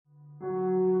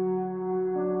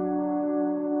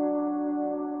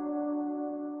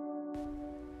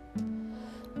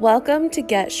Welcome to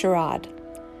Get Sherrod,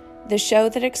 the show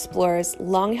that explores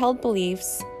long-held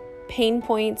beliefs, pain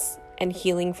points, and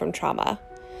healing from trauma.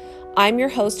 I'm your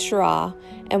host, Shara,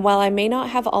 and while I may not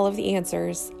have all of the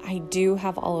answers, I do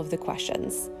have all of the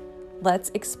questions.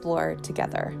 Let's explore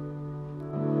together.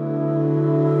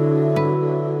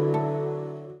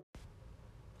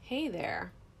 Hey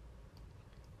there.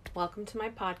 Welcome to my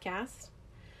podcast.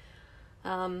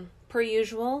 Per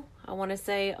usual, I want to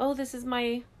say, this is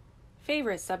my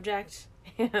favorite subject,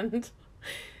 and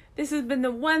this has been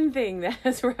the one thing that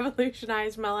has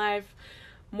revolutionized my life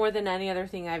more than any other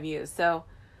thing I've used. So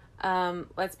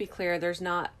let's be clear, there's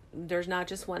not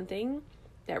just one thing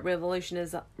that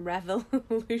revolutionizes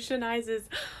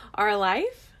our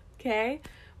life. Okay,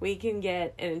 we can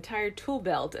get an entire tool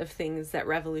belt of things that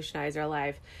revolutionize our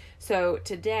life. So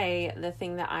today, the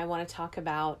thing that I want to talk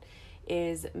about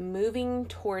is moving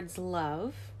towards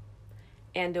love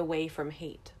and away from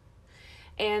hate.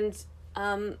 And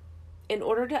in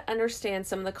order to understand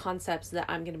some of the concepts that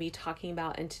I'm going to be talking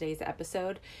about in today's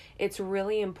episode, it's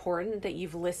really important that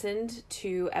you've listened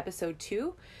to episode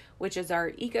 2, which is our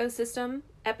ecosystem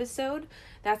episode.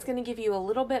 That's going to give you a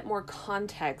little bit more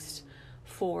context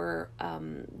for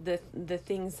the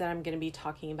things that I'm going to be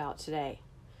talking about today.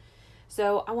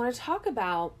 So I want to talk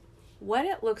about what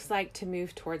it looks like to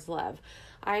move towards love.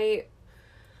 I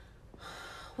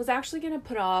was actually going to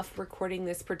put off recording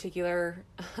this particular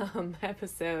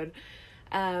episode.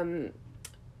 And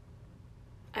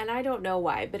I don't know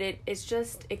why, but it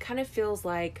kind of feels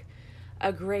like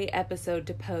a great episode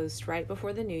to post right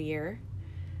before the new year,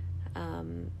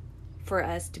 for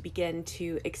us to begin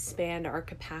to expand our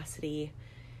capacity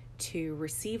to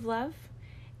receive love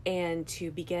and to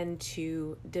begin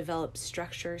to develop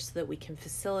structures so that we can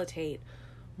facilitate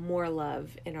more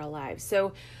love in our lives.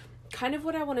 So kind of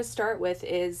what I want to start with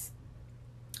is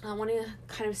I want to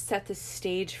kind of set the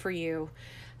stage for you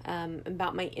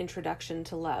about my introduction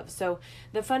to love. So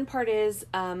the fun part is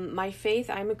my faith.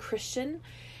 I'm a Christian,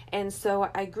 and so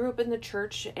I grew up in the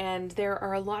church, and there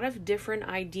are a lot of different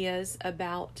ideas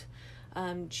about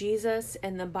Jesus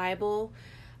and the Bible.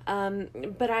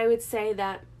 But I would say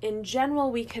that in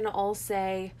general, we can all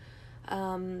say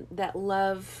that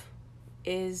love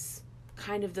is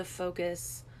kind of the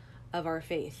focus of our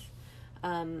faith.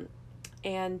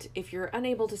 And if you're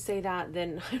unable to say that,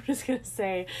 then I'm just going to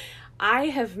say I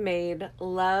have made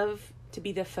love to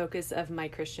be the focus of my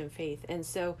Christian faith. And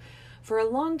so for a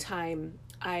long time,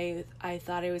 I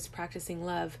thought I was practicing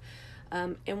love.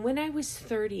 And when I was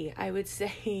 30, I would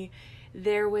say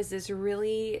there was this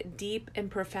really deep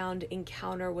and profound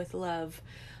encounter with love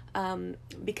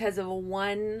because of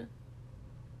one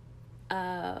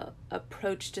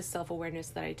approach to self-awareness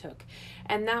that I took.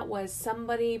 And that was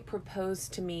somebody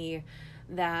proposed to me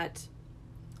that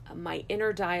my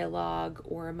inner dialogue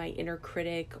or my inner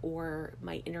critic or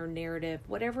my inner narrative,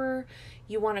 whatever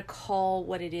you want to call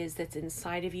what it is that's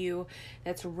inside of you,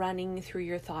 that's running through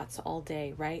your thoughts all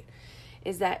day, right?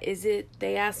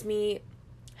 They asked me,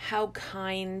 how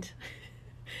kind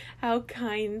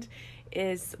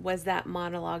was that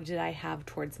monologue did I have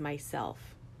towards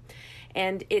myself?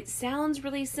 And it sounds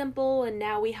really simple, and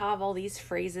now we have all these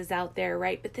phrases out there,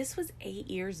 right? But this was 8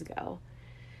 years ago.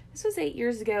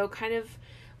 Kind of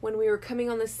when we were coming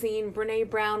on the scene. Brené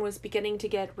Brown was beginning to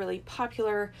get really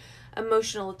popular.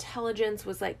 Emotional intelligence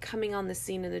was like coming on the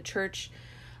scene in the church.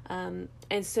 And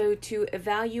so to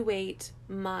evaluate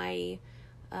my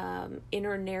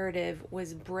inner narrative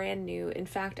was brand new. In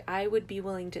fact, I would be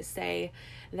willing to say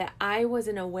that I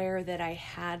wasn't aware that I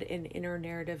had an inner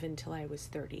narrative until I was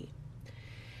 30.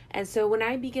 And so when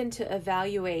I begin to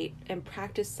evaluate and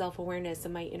practice self-awareness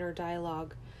in my inner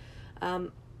dialogue,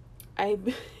 I'm sorry,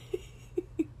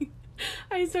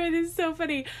 this is so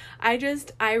funny. I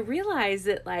realized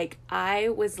that I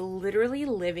was literally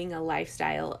living a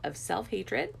lifestyle of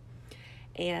self-hatred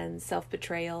and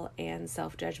self-betrayal and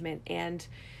self-judgment. And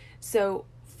so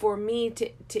for me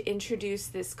to introduce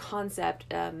this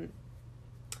concept,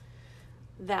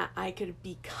 that I could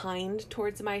be kind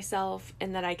towards myself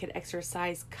and that I could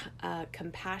exercise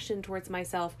compassion towards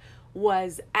myself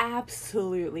was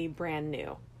absolutely brand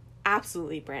new.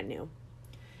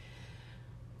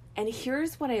 And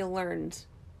here's what I learned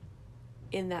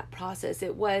in that process.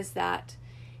 It was that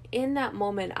in that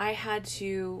moment, I had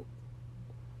to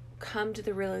come to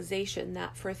the realization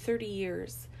that for 30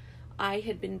 years, I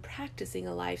had been practicing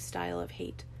a lifestyle of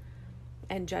hate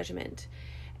and judgment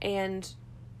and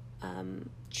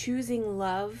choosing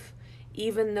love,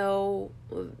 even though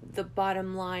the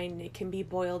bottom line, it can be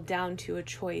boiled down to a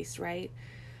choice, right?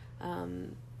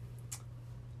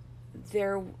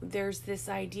 there's this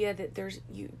idea that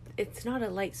it's not a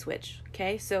light switch,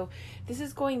 okay? So this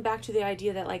is going back to the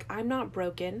idea that, like, I'm not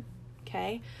broken,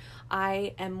 okay?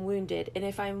 I am wounded. And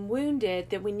if I'm wounded,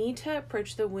 then we need to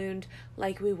approach the wound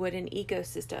like we would an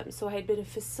ecosystem. So I had been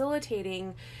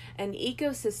facilitating an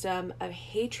ecosystem of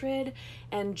hatred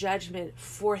and judgment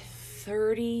for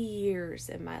 30 years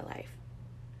in my life.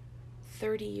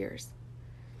 30 years.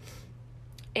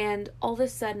 And all of a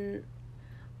sudden,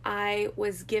 I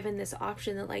was given this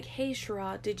option that, like, hey,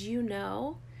 Shara, did you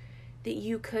know that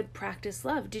you could practice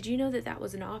love? Did you know that that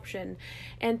was an option?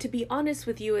 And to be honest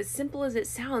with you, as simple as it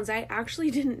sounds, I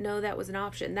actually didn't know that was an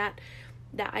option. That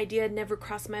idea had never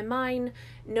crossed my mind.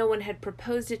 No one had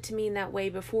proposed it to me in that way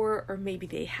before, or maybe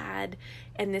they had.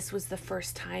 And this was the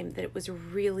first time that it was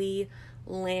really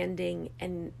landing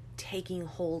and taking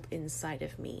hold inside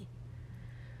of me.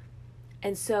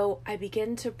 And so I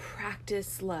began to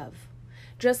practice love.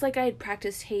 Just like I had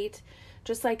practiced hate,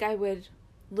 just like I would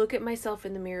look at myself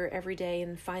in the mirror every day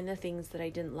and find the things that I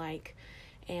didn't like,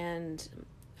 and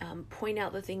point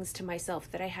out the things to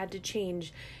myself that I had to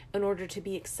change in order to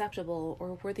be acceptable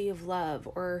or worthy of love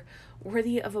or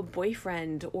worthy of a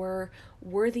boyfriend or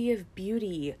worthy of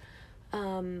beauty.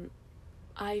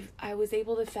 I was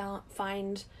able to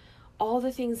find all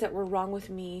the things that were wrong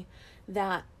with me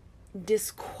that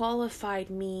disqualified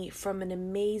me from an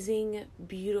amazing,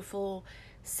 beautiful,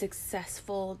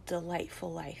 successful,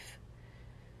 delightful life.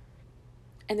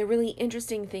 And the really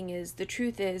interesting thing is, the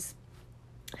truth is,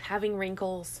 having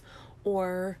wrinkles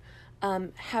or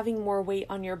having more weight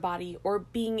on your body or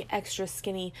being extra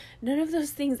skinny, none of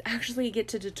those things actually get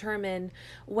to determine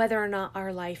whether or not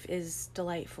our life is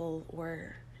delightful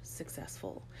or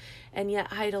successful. And yet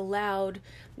I'd allowed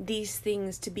these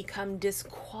things to become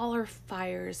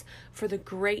disqualifiers for the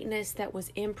greatness that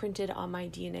was imprinted on my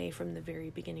DNA from the very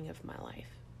beginning of my life.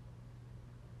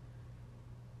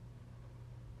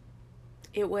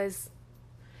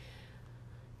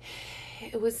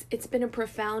 It's been a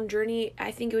profound journey.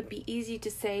 I think it would be easy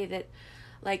to say that,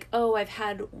 like, oh, I've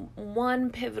had one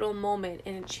pivotal moment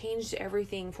and it changed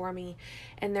everything for me,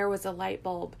 and there was a light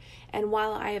bulb. And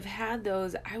while I have had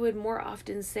those, I would more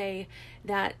often say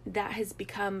that has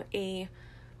become a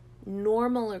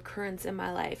normal occurrence in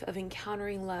my life of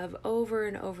encountering love over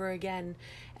and over again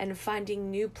and finding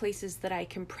new places that I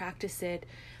can practice it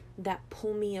that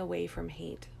pull me away from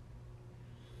hate.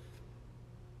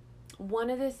 One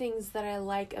of the things that I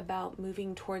like about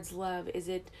moving towards love is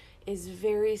it is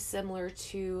very similar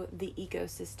to the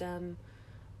ecosystem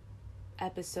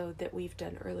episode that we've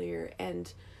done earlier.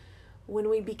 And when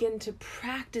we begin to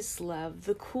practice love,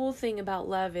 the cool thing about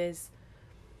love is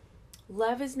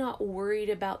not worried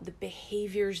about the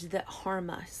behaviors that harm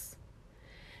us.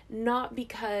 Not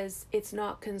because it's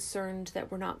not concerned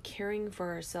that we're not caring for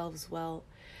ourselves well,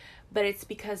 but it's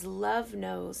because love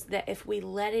knows that if we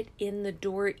let it in the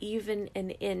door even an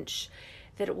inch,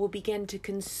 that it will begin to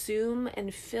consume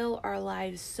and fill our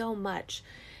lives so much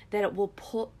that it will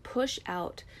push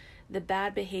out the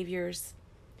bad behaviors,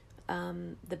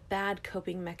 the bad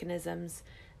coping mechanisms,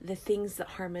 the things that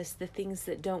harm us, the things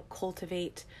that don't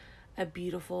cultivate a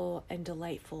beautiful and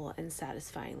delightful and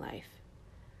satisfying life.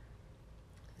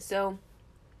 So,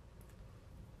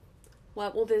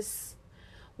 what will this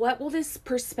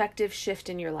perspective shift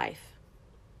in your life?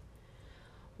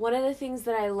 One of the things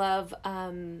that I love,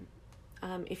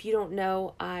 if you don't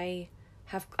know, I'm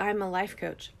a life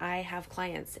coach. I have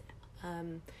clients.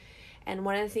 And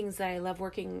one of the things that I love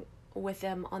working with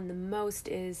them on the most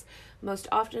is, most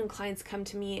often clients come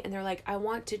to me and they're like, I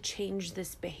want to change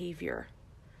this behavior.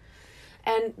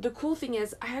 And the cool thing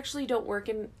is, I actually don't work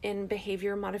in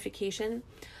behavior modification.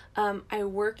 I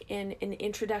work in an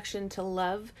introduction to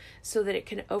love so that it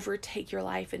can overtake your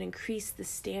life and increase the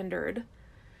standard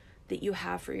that you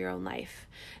have for your own life.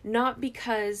 Not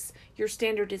because your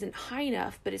standard isn't high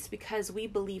enough, but it's because we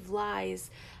believe lies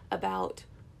about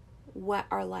what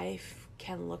our life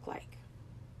can look like.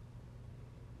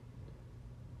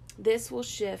 This will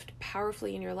shift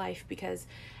powerfully in your life because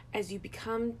as you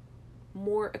become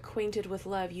more acquainted with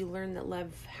love, you learn that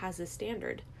love has a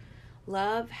standard.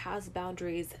 Love has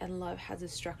boundaries and love has a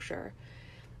structure.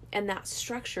 And that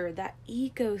structure, that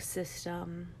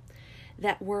ecosystem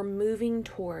that we're moving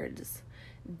towards,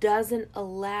 doesn't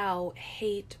allow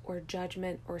hate or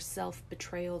judgment or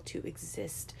self-betrayal to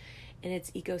exist in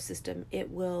its ecosystem.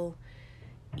 It will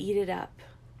eat it up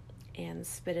and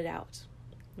spit it out,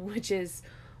 which is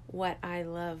what I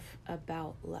love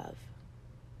about love.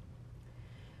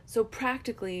 So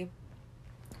practically,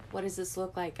 what does this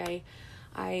look like?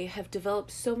 I have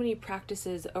developed so many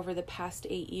practices over the past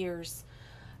 8 years.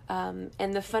 And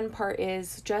the fun part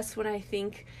is, just when I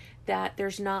think that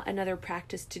there's not another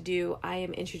practice to do, I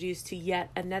am introduced to yet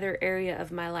another area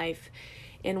of my life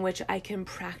in which I can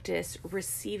practice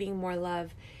receiving more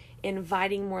love,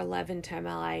 inviting more love into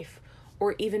my life,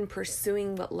 or even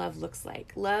pursuing what love looks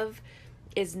like. Love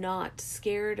is not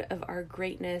scared of our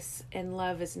greatness, and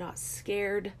love is not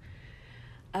scared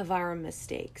of our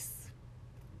mistakes.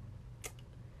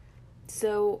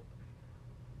 So,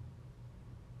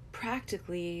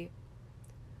 practically,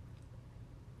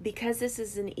 because this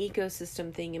is an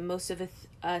ecosystem thing, and most of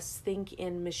us think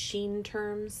in machine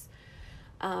terms,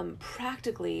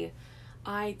 practically,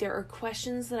 there are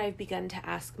questions that I've begun to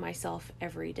ask myself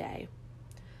every day.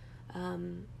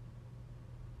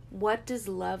 What does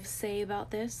love say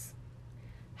about this?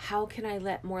 How can I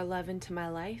let more love into my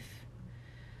life?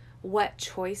 What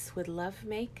choice would love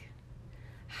make?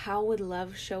 How would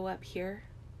love show up here?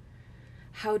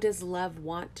 How does love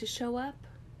want to show up?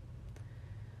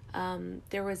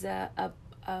 There was a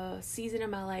season in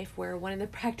my life where one of the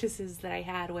practices that I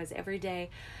had was every day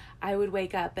I would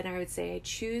wake up and I would say, I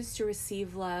choose to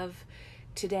receive love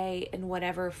today in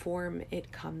whatever form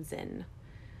it comes in.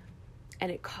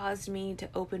 And it caused me to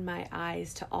open my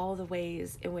eyes to all the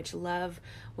ways in which love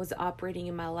was operating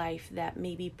in my life that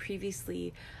maybe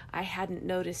previously I hadn't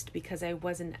noticed because I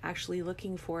wasn't actually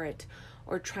looking for it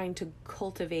or trying to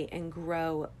cultivate and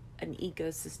grow an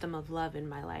ecosystem of love in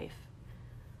my life.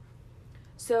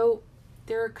 So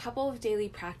there are a couple of daily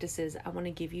practices I want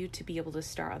to give you to be able to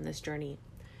start on this journey.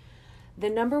 The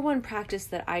number one practice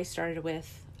that I started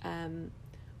with,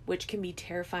 which can be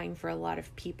terrifying for a lot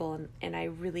of people, and I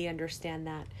really understand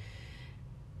that.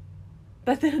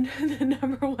 But then the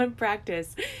number one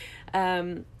practice,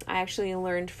 I actually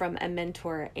learned from a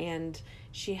mentor, and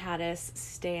she had us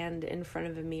stand in front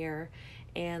of a mirror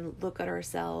and look at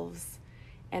ourselves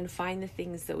and find the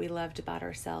things that we loved about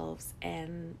ourselves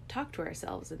and talk to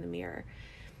ourselves in the mirror.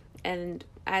 And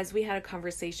as we had a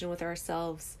conversation with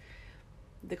ourselves,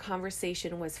 the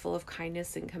conversation was full of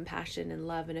kindness and compassion and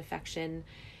love and affection.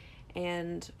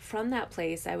 And from that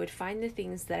place, I would find the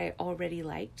things that I already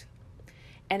liked,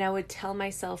 and I would tell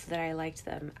myself that I liked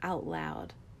them out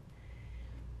loud.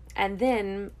 And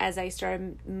then as I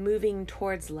started moving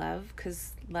towards love,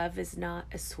 because love is not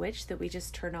a switch that we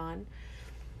just turn on,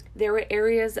 there were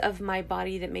areas of my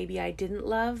body that maybe I didn't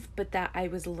love, but that I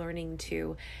was learning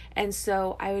to. And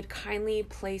so I would kindly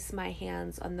place my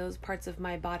hands on those parts of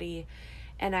my body,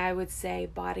 and I would say,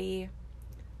 body,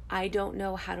 I don't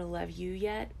know how to love you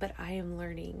yet, but I am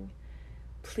learning.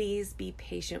 Please be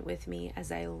patient with me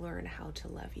as I learn how to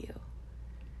love you.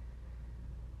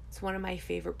 It's one of my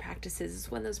favorite practices. It's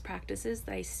one of those practices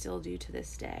that I still do to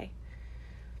this day.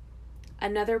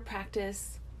 Another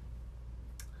practice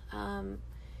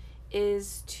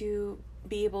is to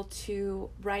be able to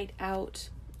write out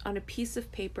on a piece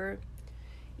of paper.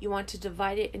 You want to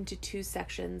divide it into two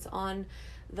sections. On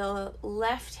the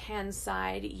left-hand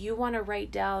side, you want to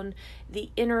write down the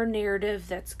inner narrative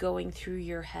that's going through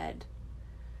your head.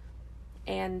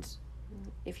 And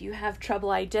if you have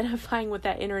trouble identifying what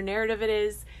that inner narrative it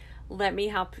is, let me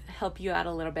help you out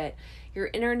a little bit. Your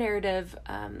inner narrative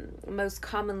most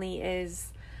commonly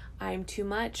is, I'm too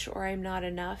much or I'm not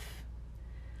enough.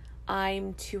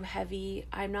 I'm too heavy.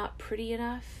 I'm not pretty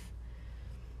enough.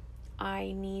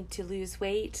 I need to lose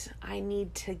weight. I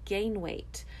need to gain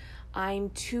weight. I'm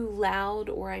too loud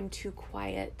or I'm too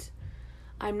quiet.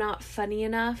 I'm not funny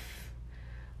enough.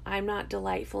 I'm not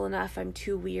delightful enough. I'm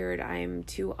too weird. I'm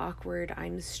too awkward.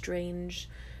 I'm strange.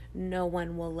 No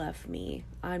one will love me.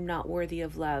 I'm not worthy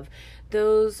of love.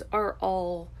 Those are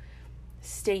all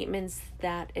statements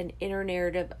that an inner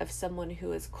narrative of someone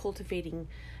who is cultivating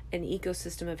an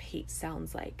ecosystem of hate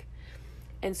sounds like.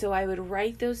 And so I would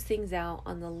write those things out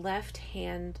on the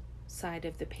left-hand side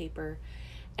of the paper.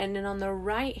 And then on the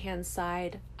right-hand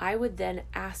side, I would then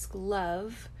ask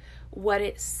love what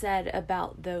it said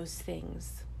about those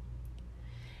things.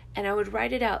 And I would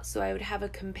write it out so I would have a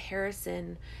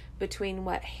comparison between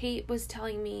what hate was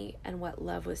telling me and what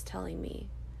love was telling me.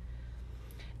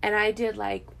 And I did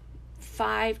like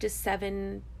 5 to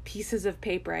 7 pieces of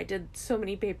paper. I did so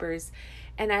many papers.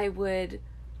 And I would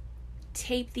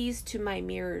tape these to my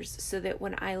mirrors so that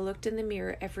when I looked in the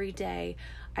mirror every day,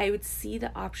 I would see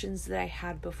the options that I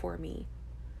had before me.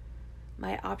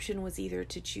 My option was either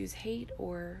to choose hate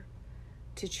or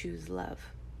to choose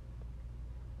love.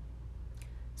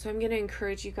 So I'm going to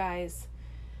encourage you guys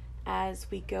as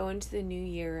we go into the new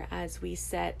year, as we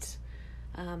set,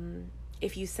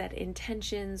 if you set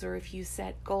intentions or if you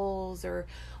set goals or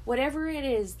whatever it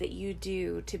is that you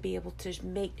do to be able to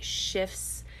make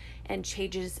shifts and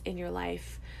changes in your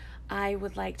life, I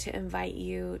would like to invite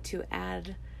you to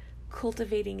add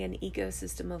cultivating an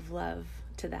ecosystem of love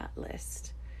to that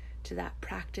list, to that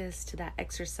practice, to that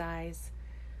exercise,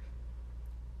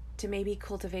 to maybe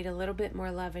cultivate a little bit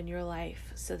more love in your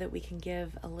life so that we can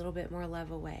give a little bit more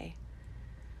love away.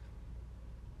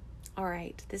 All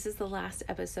right, this is the last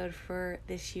episode for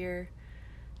this year.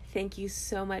 Thank you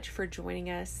so much for joining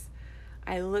us.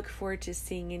 I look forward to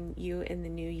seeing you in the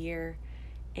new year,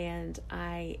 and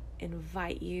I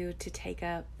invite you to take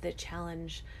up the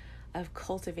challenge of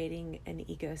cultivating an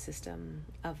ecosystem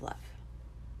of love.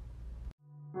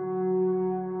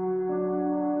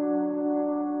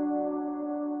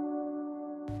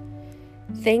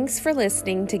 Thanks for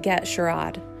listening to Get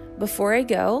Sharad. Before I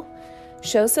go,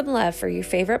 show some love for your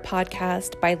favorite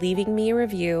podcast by leaving me a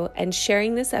review and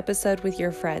sharing this episode with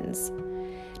your friends.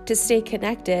 To stay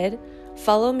connected,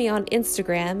 follow me on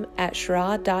Instagram at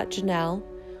sharad.janelle,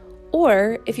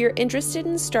 or if you're interested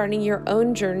in starting your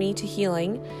own journey to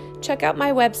healing, check out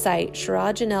my website,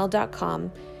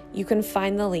 sharadjanelle.com. You can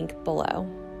find the link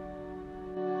below.